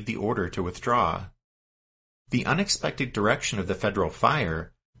received the order to withdraw. The unexpected direction of the Federal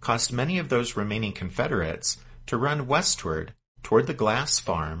fire caused many of those remaining Confederates to run westward toward the Glass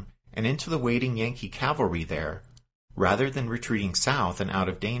Farm and into the waiting Yankee cavalry there, rather than retreating south and out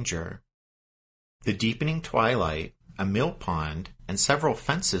of danger. The deepening twilight, a mill pond, and several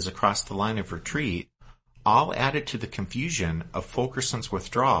fences across the line of retreat all added to the confusion of Fulkerson's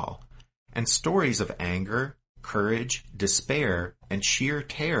withdrawal, and stories of anger, courage, despair, and sheer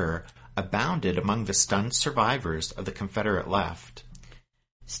terror abounded among the stunned survivors of the Confederate left.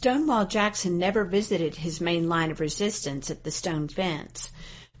 Stonewall Jackson never visited his main line of resistance at the stone fence.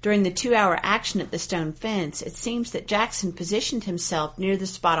 During the 2-hour action at the stone fence, it seems that Jackson positioned himself near the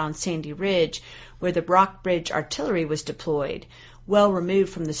spot on Sandy Ridge where the Brockbridge artillery was deployed, well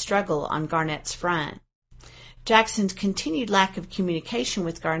removed from the struggle on Garnett's front. Jackson's continued lack of communication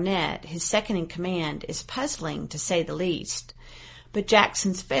with Garnett, his second-in-command, is puzzling, to say the least. But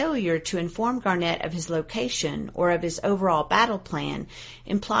Jackson's failure to inform Garnett of his location or of his overall battle plan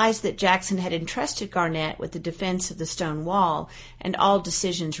implies that Jackson had entrusted Garnett with the defense of the stone wall and all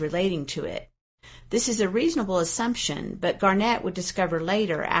decisions relating to it. This is a reasonable assumption, but Garnett would discover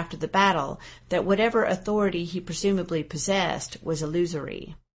later, after the battle, that whatever authority he presumably possessed was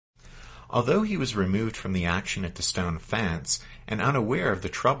illusory. Although he was removed from the action at the stone fence and unaware of the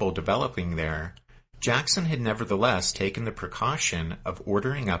trouble developing there, Jackson had nevertheless taken the precaution of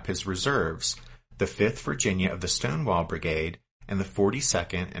ordering up his reserves, the 5th Virginia of the Stonewall Brigade and the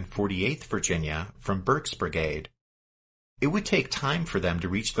 42nd and 48th Virginia from Burke's brigade. It would take time for them to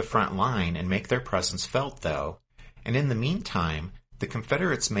reach the front line and make their presence felt, though, and in the meantime, the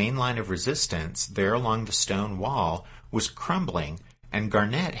Confederates' main line of resistance there along the stone wall was crumbling, and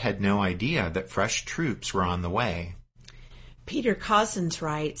Garnett had no idea that fresh troops were on the way. Peter Cozzens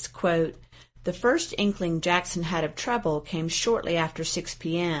writes, quote, "The first inkling Jackson had of trouble came shortly after 6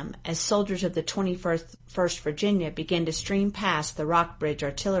 p.m. as soldiers of the 21st Virginia began to stream past the Rockbridge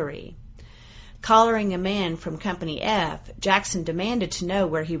artillery. Collaring a man from Company F, Jackson demanded to know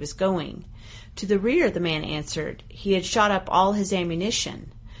where he was going. To the rear, the man answered. He had shot up all his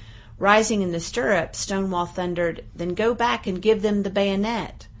ammunition. Rising in the stirrup, Stonewall thundered, 'Then go back and give them the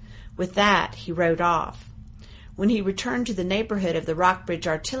bayonet.' With that, he rode off. When he returned to the neighborhood of the Rockbridge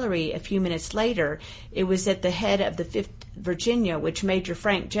artillery a few minutes later, it was at the head of the 5th Virginia, which Major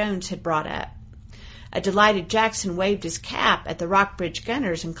Frank Jones had brought up. A delighted Jackson waved his cap at the Rockbridge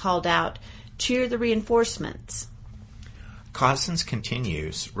gunners and called out, 'Cheer the reinforcements.'" Cozzens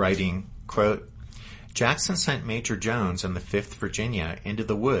continues, writing, quote, "Jackson sent Major Jones and the 5th Virginia into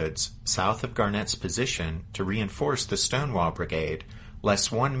the woods south of Garnett's position to reinforce the Stonewall Brigade,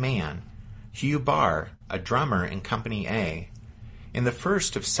 less one man, Hugh Barr, a drummer in Company A. In the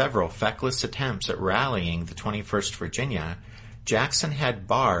first of several feckless attempts at rallying the 21st Virginia, Jackson had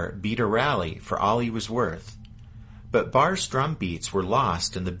Barr beat a rally for all he was worth. But Barr's drum beats were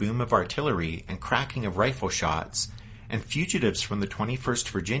lost in the boom of artillery and cracking of rifle shots, and fugitives from the 21st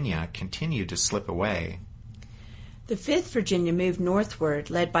Virginia continued to slip away." The 5th Virginia moved northward,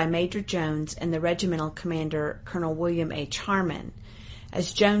 led by Major Jones and the regimental commander, Colonel William H. Harmon.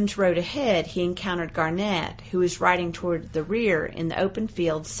 As Jones rode ahead, he encountered Garnett, who was riding toward the rear in the open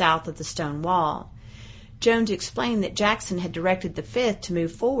field south of the stone wall. Jones explained that Jackson had directed the 5th to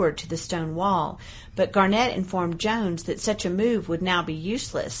move forward to the stone wall, but Garnett informed Jones that such a move would now be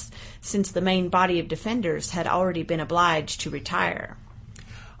useless, since the main body of defenders had already been obliged to retire.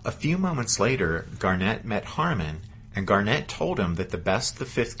 A few moments later, Garnett met Harmon, and Garnett told him that the best the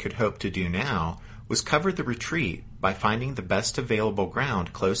 5th could hope to do now was cover the retreat by finding the best available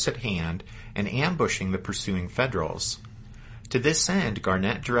ground close at hand and ambushing the pursuing Federals. To this end,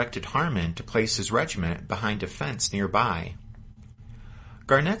 Garnett directed Harmon to place his regiment behind a fence nearby.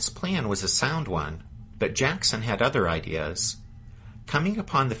 Garnett's plan was a sound one, but Jackson had other ideas. Coming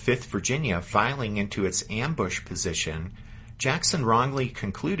upon the 5th Virginia filing into its ambush position, Jackson wrongly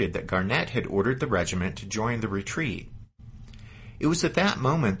concluded that Garnett had ordered the regiment to join the retreat. It was at that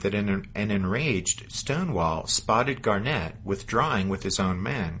moment that an enraged Stonewall spotted Garnett withdrawing with his own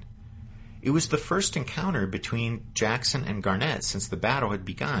men. It was the first encounter between Jackson and Garnett since the battle had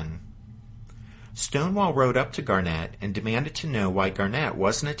begun. Stonewall rode up to Garnett and demanded to know why Garnett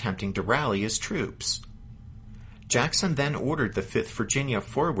wasn't attempting to rally his troops. Jackson then ordered the 5th Virginia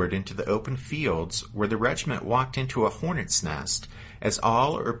forward into the open fields, where the regiment walked into a hornet's nest as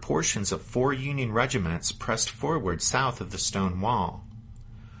all or portions of 4 Union regiments pressed forward south of the stone wall.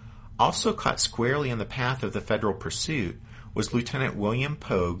 Also caught squarely in the path of the Federal pursuit was Lieutenant William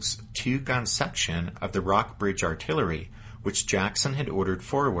Pogue's 2-gun section of the Rockbridge artillery, which Jackson had ordered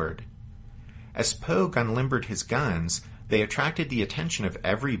forward. As Pogue unlimbered his guns, they attracted the attention of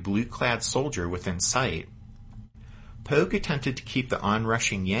every blue-clad soldier within sight. Pogue attempted to keep the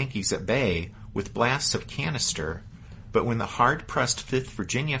onrushing Yankees at bay with blasts of canister, but when the hard-pressed 5th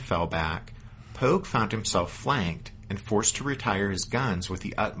Virginia fell back, Pogue found himself flanked and forced to retire his guns with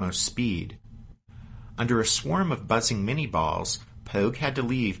the utmost speed. Under a swarm of buzzing mini-balls, Pogue had to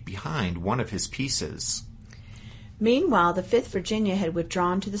leave behind one of his pieces. Meanwhile, the 5th Virginia had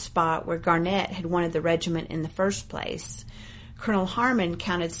withdrawn to the spot where Garnett had wanted the regiment in the first place. Colonel Harmon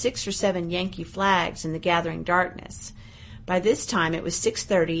counted 6 or 7 Yankee flags in the gathering darkness. By this time it was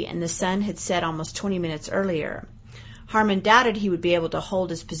 6:30 and the sun had set almost 20 minutes earlier. Harmon doubted he would be able to hold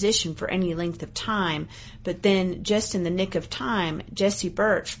his position for any length of time, but then, just in the nick of time, Jesse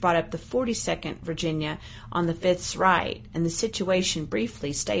Birch brought up the 42nd Virginia on the 5th's right, and the situation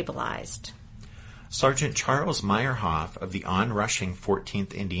briefly stabilized. Sergeant Charles Meyerhoff of the onrushing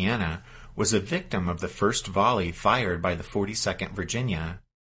 14th Indiana was a victim of the first volley fired by the 42nd Virginia.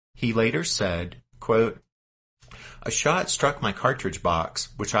 He later said, quote, "A shot struck my cartridge box,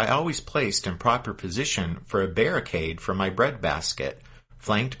 which I always placed in proper position for a barricade for my bread basket,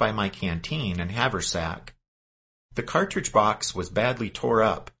 flanked by my canteen and haversack. The cartridge box was badly tore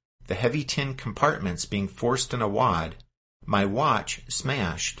up, the heavy tin compartments being forced in a wad, my watch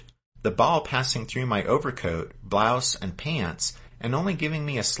smashed, the ball passing through my overcoat, blouse, and pants, and only giving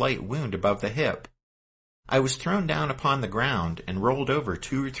me a slight wound above the hip. I was thrown down upon the ground and rolled over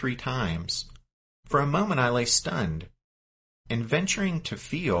 2 or 3 times. For a moment I lay stunned. In venturing to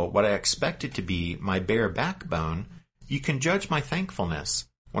feel what I expected to be my bare backbone, you can judge my thankfulness,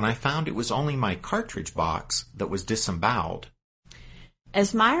 when I found it was only my cartridge box that was disemboweled.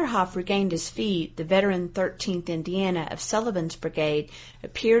 As Meyerhoff regained his feet, the veteran 13th Indiana of Sullivan's brigade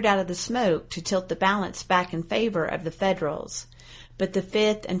appeared out of the smoke to tilt the balance back in favor of the Federals. But the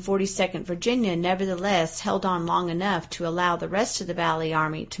 5th and 42nd Virginia nevertheless held on long enough to allow the rest of the Valley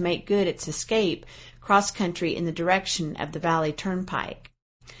Army to make good its escape cross-country in the direction of the Valley Turnpike.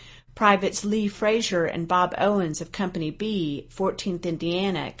 Privates Lee Frazier and Bob Owens of Company B, 14th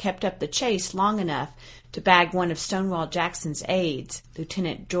Indiana, kept up the chase long enough to bag one of Stonewall Jackson's aides,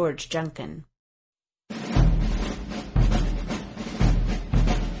 Lieutenant George Junkin.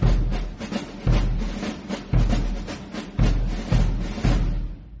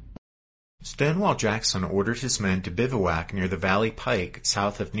 Stonewall Jackson ordered his men to bivouac near the Valley Pike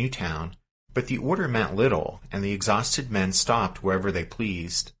south of Newtown, but the order meant little, and the exhausted men stopped wherever they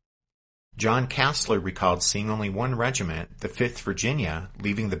pleased. John Castler recalled seeing only one regiment, the 5th Virginia,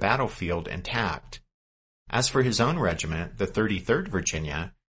 leaving the battlefield intact. As for his own regiment, the 33rd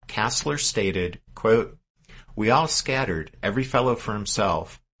Virginia, Castler stated, quote, "We all scattered, every fellow for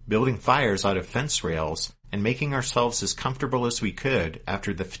himself, building fires out of fence rails, and making ourselves as comfortable as we could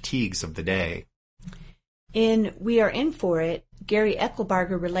after the fatigues of the day." In We Are In For It, Gary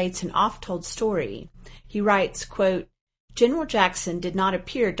Eckelbarger relates an oft-told story. He writes, quote, "General Jackson did not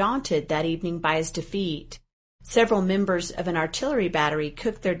appear daunted that evening by his defeat. Several members of an artillery battery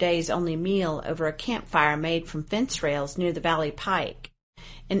cooked their day's only meal over a campfire made from fence rails near the Valley Pike.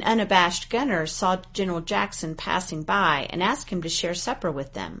 An unabashed gunner saw General Jackson passing by and asked him to share supper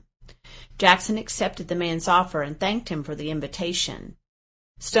with them. Jackson accepted the man's offer and thanked him for the invitation.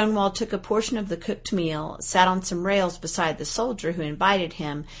 Stonewall took a portion of the cooked meal, sat on some rails beside the soldier who invited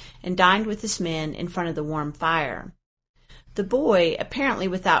him, and dined with his men in front of the warm fire. The boy, apparently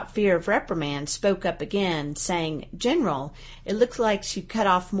without fear of reprimand, spoke up again, saying, 'General, it looks like you cut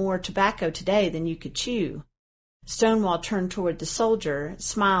off more tobacco today than you could chew.' Stonewall turned toward the soldier,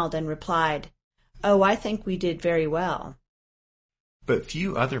 smiled, and replied, 'Oh, I think we did very well.'" But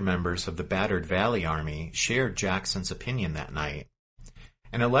few other members of the battered Valley Army shared Jackson's opinion that night.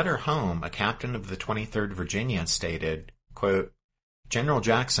 In a letter home, a captain of the 23rd Virginia stated, quote, "General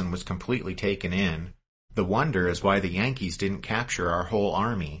Jackson was completely taken in. The wonder is why the Yankees didn't capture our whole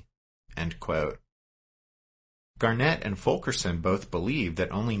army." End quote. Garnett and Fulkerson both believed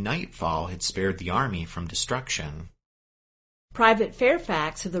that only nightfall had spared the army from destruction. Private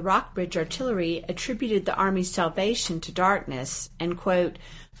Fairfax of the Rockbridge Artillery attributed the Army's salvation to darkness and, quote,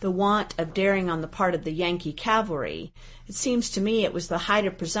 "the want of daring on the part of the Yankee cavalry. It seems to me it was the height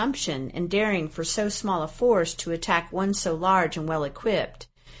of presumption and daring for so small a force to attack one so large and well equipped.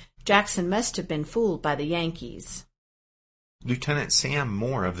 Jackson must have been fooled by the Yankees." Lieutenant Sam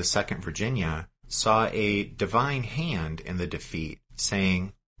Moore of the 2nd Virginia saw a divine hand in the defeat,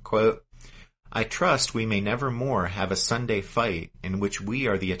 saying, quote, "I trust we may never more have a Sunday fight in which we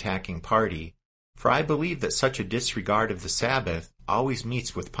are the attacking party, for I believe that such a disregard of the Sabbath always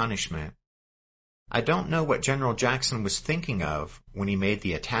meets with punishment. I don't know what General Jackson was thinking of when he made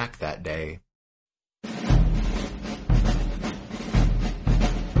the attack that day."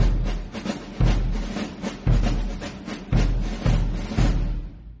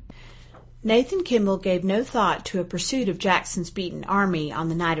 Nathan Kimball gave no thought to a pursuit of Jackson's beaten army on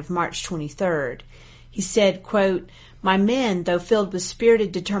the night of March 23rd. He said, quote, "My men, though filled with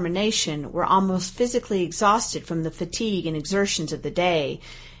spirited determination, were almost physically exhausted from the fatigue and exertions of the day,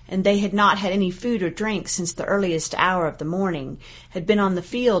 and they had not had any food or drink since the earliest hour of the morning, had been on the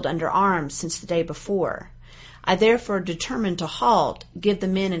field under arms since the day before. I therefore determined to halt, give the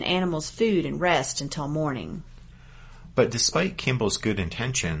men and animals food and rest until morning." But despite Kimball's good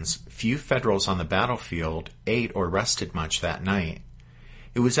intentions, few Federals on the battlefield ate or rested much that night.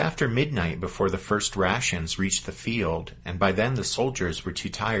 It was after midnight before the first rations reached the field, and by then the soldiers were too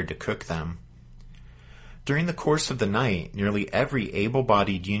tired to cook them. During the course of the night, nearly every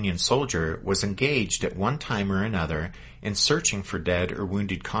able-bodied Union soldier was engaged at one time or another in searching for dead or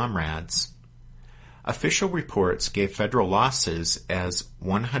wounded comrades. Official reports gave Federal losses as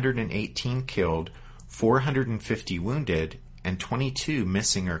 118 killed, 450 wounded, and 22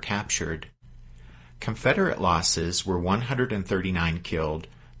 missing or captured. Confederate losses were 139 killed,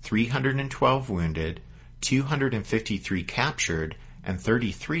 312 wounded, 253 captured, and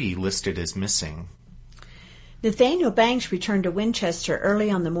 33 listed as missing. Nathaniel Banks returned to Winchester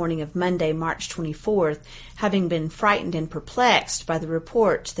early on the morning of Monday, March 24th, having been frightened and perplexed by the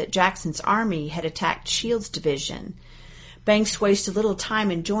reports that Jackson's army had attacked Shields' division. Banks wasted little time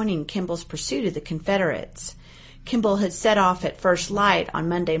in joining Kimball's pursuit of the Confederates. Kimball had set off at first light on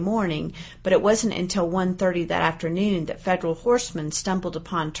Monday morning, but it wasn't until 1:30 that afternoon that Federal horsemen stumbled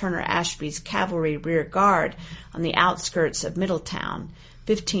upon Turner Ashby's cavalry rear guard on the outskirts of Middletown,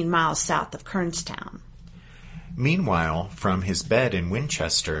 15 miles south of Kernstown. Meanwhile, from his bed in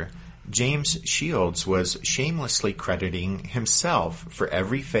Winchester, James Shields was shamelessly crediting himself for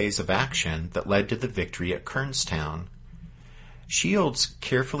every phase of action that led to the victory at Kernstown. Shields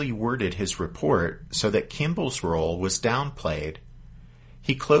carefully worded his report so that Kimball's role was downplayed.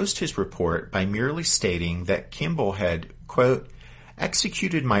 He closed his report by merely stating that Kimball had, quote,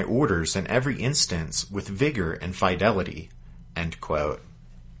 executed my orders in every instance with vigor and fidelity, end quote.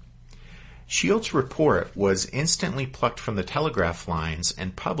 Shields' report was instantly plucked from the telegraph lines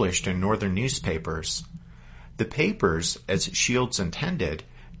and published in northern newspapers. The papers, as Shields intended,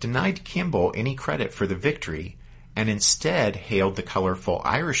 denied Kimball any credit for the victory, and instead hailed the colorful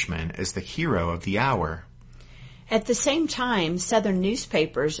Irishman as the hero of the hour. At the same time, Southern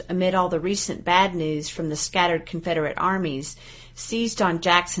newspapers, amid all the recent bad news from the scattered Confederate armies, seized on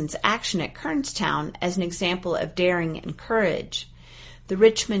Jackson's action at Kernstown as an example of daring and courage. The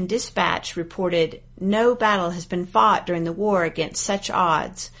Richmond Dispatch reported, "No battle has been fought during the war against such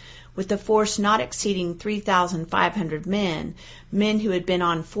odds. With a force not exceeding 3,500 men who had been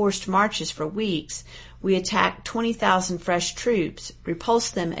on forced marches for weeks, we attacked 20,000 fresh troops,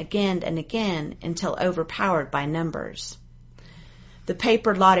 repulsed them again and again until overpowered by numbers." The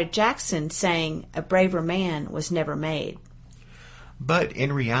paper lauded Jackson, saying, "A braver man was never made." But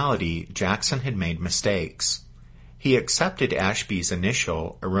in reality, Jackson had made mistakes. He accepted Ashby's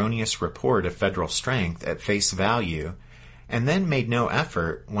initial, erroneous report of Federal strength at face value, and then made no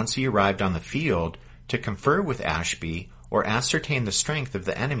effort, once he arrived on the field, to confer with Ashby or ascertain the strength of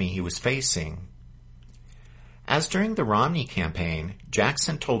the enemy he was facing. As during the Romney campaign,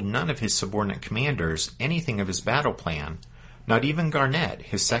 Jackson told none of his subordinate commanders anything of his battle plan, not even Garnett,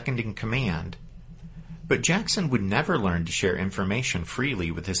 his second-in-command. But Jackson would never learn to share information freely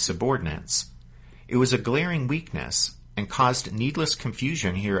with his subordinates. It was a glaring weakness, and caused needless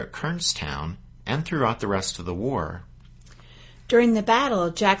confusion here at Kernstown and throughout the rest of the war. During the battle,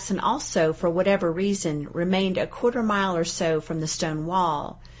 Jackson also, for whatever reason, remained a quarter-mile or so from the stone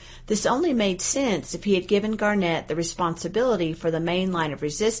wall. This only made sense if he had given Garnett the responsibility for the main line of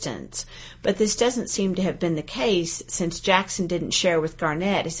resistance, but this doesn't seem to have been the case since Jackson didn't share with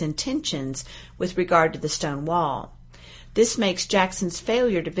Garnett his intentions with regard to the stone wall. This makes Jackson's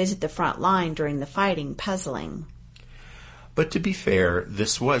failure to visit the front line during the fighting puzzling. But to be fair,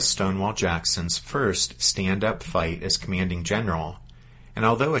 this was Stonewall Jackson's first stand-up fight as commanding general, and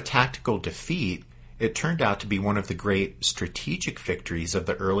although a tactical defeat, it turned out to be one of the great strategic victories of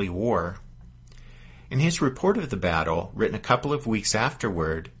the early war. In his report of the battle, written a couple of weeks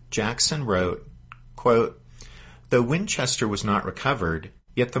afterward, Jackson wrote, quote, "Though Winchester was not recovered,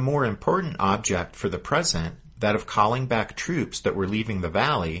 yet the more important object for the present, that of calling back troops that were leaving the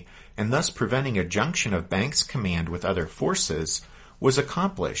valley, and thus preventing a junction of Banks' command with other forces, was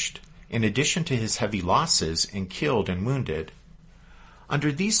accomplished, in addition to his heavy losses in killed and wounded.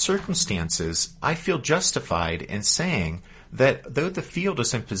 Under these circumstances, I feel justified in saying that though the field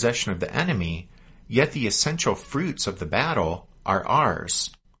is in possession of the enemy, yet the essential fruits of the battle are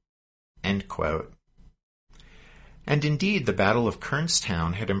ours." End quote. And indeed, the Battle of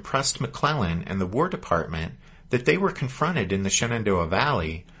Kernstown had impressed McClellan and the War Department that they were confronted in the Shenandoah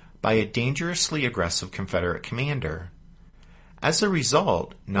Valley by a dangerously aggressive Confederate commander. As a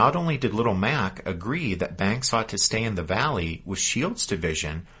result, not only did Little Mac agree that Banks ought to stay in the valley with Shields'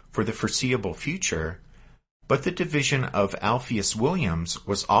 division for the foreseeable future, but the division of Alpheus Williams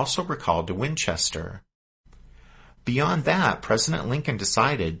was also recalled to Winchester. Beyond that, President Lincoln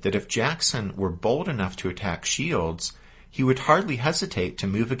decided that if Jackson were bold enough to attack Shields, he would hardly hesitate to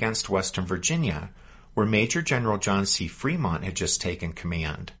move against Western Virginia, where Major General John C. Fremont had just taken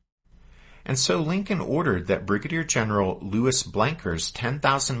command. And so Lincoln ordered that Brigadier General Lewis Blanker's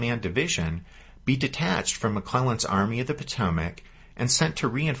 10,000-man division be detached from McClellan's Army of the Potomac and sent to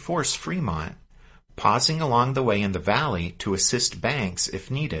reinforce Fremont, pausing along the way in the valley to assist Banks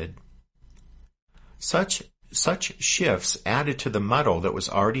if needed. Such shifts added to the muddle that was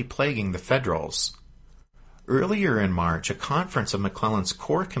already plaguing the Federals. Earlier in March, a conference of McClellan's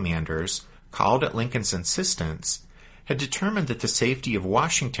corps commanders, called at Lincoln's insistence, had determined that the safety of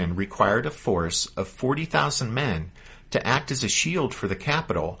Washington required a force of 40,000 men to act as a shield for the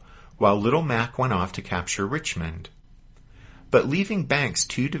capital, while Little Mac went off to capture Richmond. But leaving Banks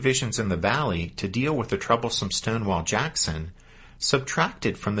 2 divisions in the valley to deal with the troublesome Stonewall Jackson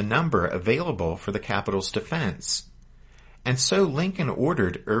subtracted from the number available for the capital's defense. And so Lincoln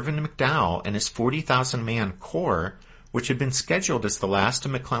ordered Irvin McDowell and his 40,000-man corps, which had been scheduled as the last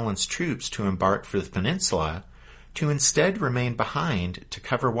of McClellan's troops to embark for the peninsula, to instead remain behind to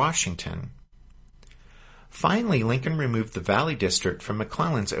cover Washington. Finally, Lincoln removed the Valley District from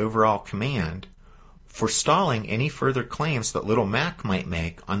McClellan's overall command, forestalling any further claims that Little Mac might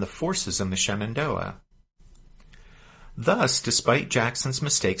make on the forces in the Shenandoah. Thus, despite Jackson's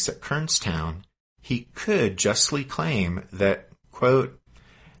mistakes at Kernstown, he could justly claim that, quote,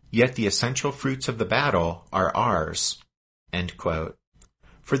 "Yet the essential fruits of the battle are ours," end quote.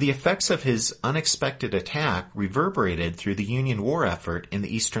 For the effects of his unexpected attack reverberated through the Union war effort in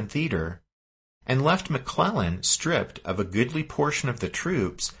the Eastern Theater, and left McClellan stripped of a goodly portion of the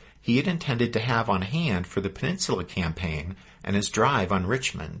troops he had intended to have on hand for the Peninsula Campaign and his drive on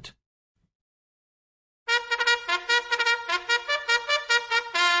Richmond.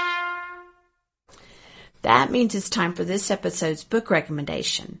 That means it's time for this episode's book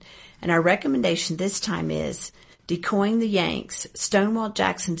recommendation. And our recommendation this time is Decoying the Yanks, Stonewall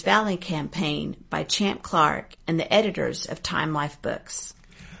Jackson's Valley Campaign by Champ Clark and the editors of Time Life Books.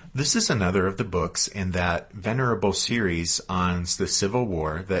 This is another of the books in that venerable series on the Civil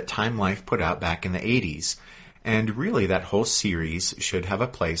War that Time Life put out back in the 80s. And really that whole series should have a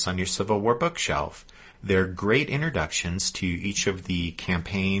place on your Civil War bookshelf. They're great introductions to each of the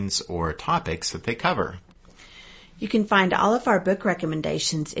campaigns or topics that they cover. You can find all of our book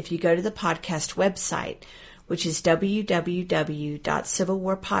recommendations if you go to the podcast website, which is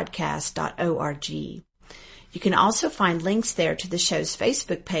www.civilwarpodcast.org. You can also find links there to the show's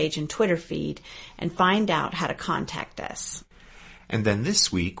Facebook page and Twitter feed and find out how to contact us. And then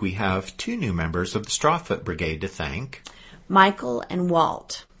this week we have 2 new members of the Strawfoot Brigade to thank. Michael and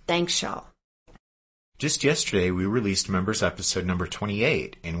Walt. Thanks, y'all. Just yesterday, we released Members Episode number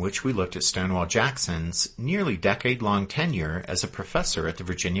 28, in which we looked at Stonewall Jackson's nearly decade-long tenure as a professor at the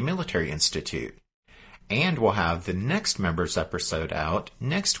Virginia Military Institute. And we'll have the next Members Episode out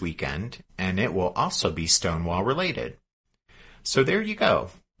next weekend, and it will also be Stonewall related. So there you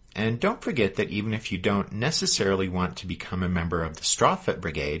go. And don't forget that even if you don't necessarily want to become a member of the Strawfoot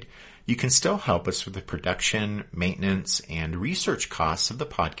Brigade, you can still help us with the production, maintenance, and research costs of the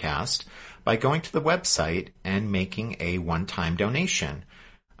podcast by going to the website and making a one-time donation,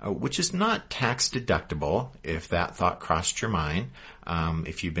 which is not tax deductible, if that thought crossed your mind,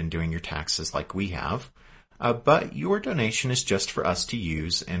 if you've been doing your taxes like we have. But your donation is just for us to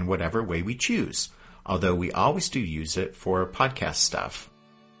use in whatever way we choose, although we always do use it for podcast stuff.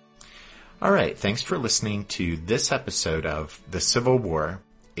 All right, thanks for listening to this episode of The Civil War,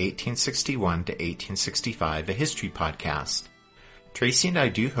 1861 to 1865, a history podcast. Tracy and I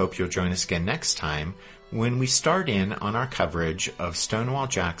do hope you'll join us again next time when we start in on our coverage of Stonewall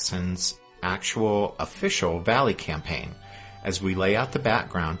Jackson's actual official Valley Campaign as we lay out the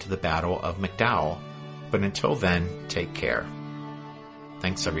background to the Battle of McDowell. But until then, take care.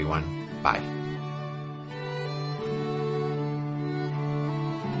 Thanks everyone. Bye.